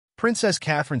Princess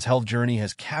Catherine's health journey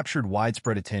has captured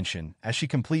widespread attention as she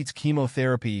completes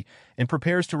chemotherapy and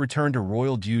prepares to return to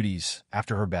royal duties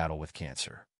after her battle with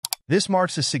cancer. This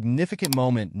marks a significant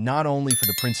moment not only for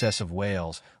the Princess of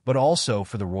Wales, but also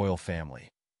for the royal family,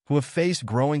 who have faced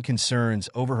growing concerns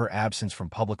over her absence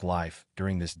from public life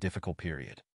during this difficult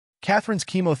period. Catherine's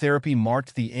chemotherapy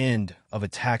marked the end of a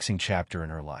taxing chapter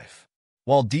in her life.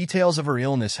 While details of her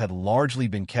illness had largely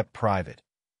been kept private,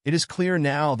 it is clear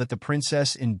now that the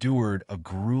princess endured a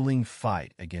grueling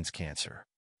fight against cancer.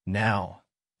 Now,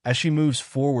 as she moves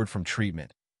forward from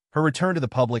treatment, her return to the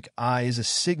public eye is a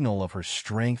signal of her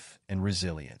strength and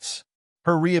resilience.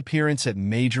 Her reappearance at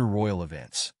major royal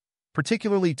events,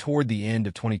 particularly toward the end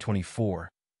of 2024,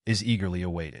 is eagerly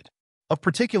awaited. Of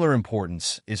particular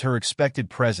importance is her expected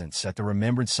presence at the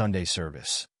Remembrance Sunday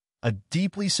service, a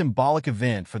deeply symbolic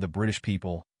event for the British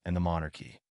people and the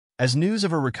monarchy. As news of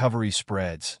her recovery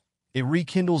spreads, it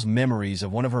rekindles memories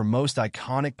of one of her most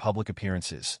iconic public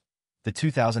appearances, the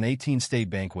 2018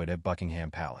 state banquet at Buckingham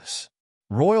Palace.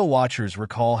 Royal watchers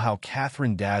recall how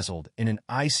Katherine dazzled in an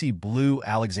icy blue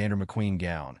Alexander McQueen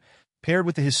gown, paired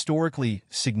with the historically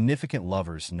significant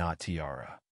lover's knot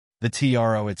tiara. The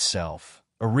tiara itself,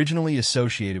 originally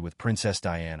associated with Princess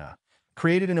Diana,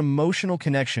 created an emotional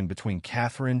connection between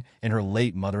Katherine and her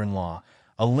late mother-in-law,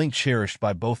 a link cherished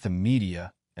by both the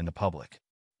media and the public.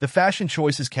 The fashion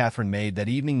choices Katherine made that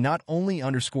evening not only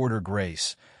underscored her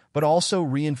grace, but also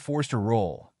reinforced her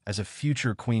role as a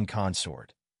future queen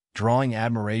consort, drawing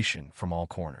admiration from all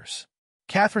corners.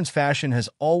 Catherine's fashion has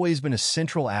always been a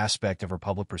central aspect of her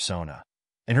public persona,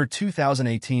 and her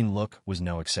 2018 look was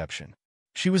no exception.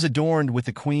 She was adorned with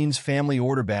the Queen's Family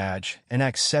Order badge and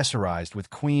accessorized with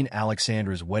Queen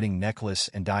Alexandra's wedding necklace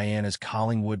and Diana's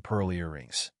Collingwood pearl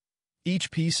earrings,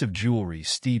 each piece of jewelry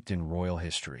steeped in royal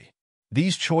history.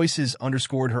 These choices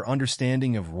underscored her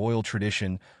understanding of royal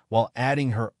tradition while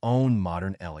adding her own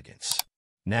modern elegance.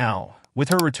 Now, with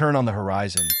her return on the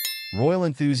horizon, royal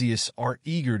enthusiasts are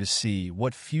eager to see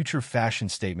what future fashion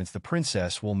statements the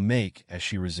princess will make as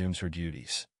she resumes her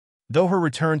duties. Though her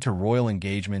return to royal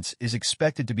engagements is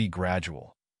expected to be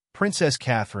gradual, Princess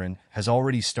Catherine has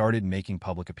already started making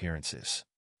public appearances.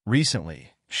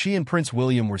 Recently, she and Prince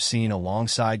William were seen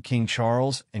alongside King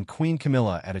Charles and Queen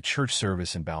Camilla at a church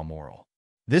service in Balmoral.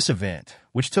 This event,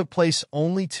 which took place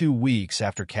only 2 weeks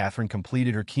after Catherine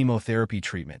completed her chemotherapy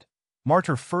treatment, marked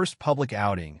her first public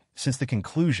outing since the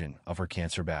conclusion of her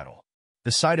cancer battle.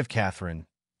 The sight of Catherine,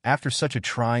 after such a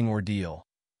trying ordeal,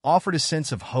 offered a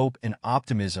sense of hope and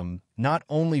optimism not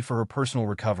only for her personal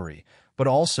recovery, but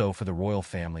also for the royal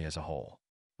family as a whole.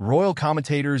 Royal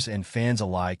commentators and fans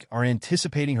alike are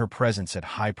anticipating her presence at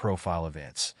high-profile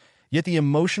events, yet the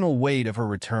emotional weight of her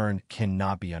return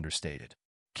cannot be understated.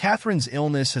 Catherine's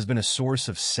illness has been a source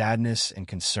of sadness and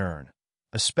concern,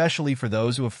 especially for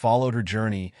those who have followed her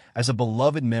journey as a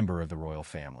beloved member of the royal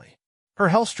family. Her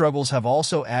health struggles have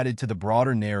also added to the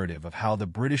broader narrative of how the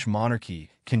British monarchy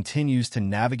continues to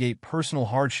navigate personal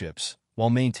hardships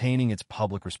while maintaining its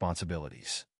public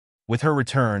responsibilities. With her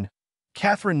return,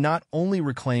 Katherine not only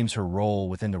reclaims her role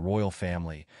within the royal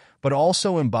family, but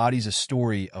also embodies a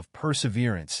story of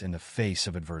perseverance in the face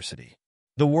of adversity.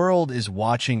 The world is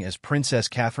watching as Princess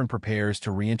Catherine prepares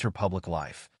to re-enter public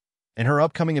life, and her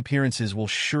upcoming appearances will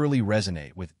surely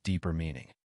resonate with deeper meaning.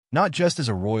 Not just as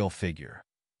a royal figure,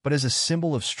 but as a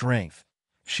symbol of strength,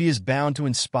 she is bound to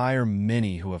inspire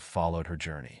many who have followed her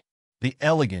journey. The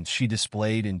elegance she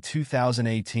displayed in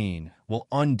 2018 will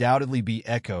undoubtedly be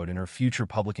echoed in her future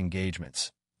public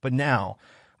engagements, but now,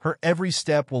 her every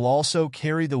step will also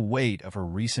carry the weight of her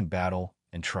recent battle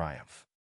and triumph.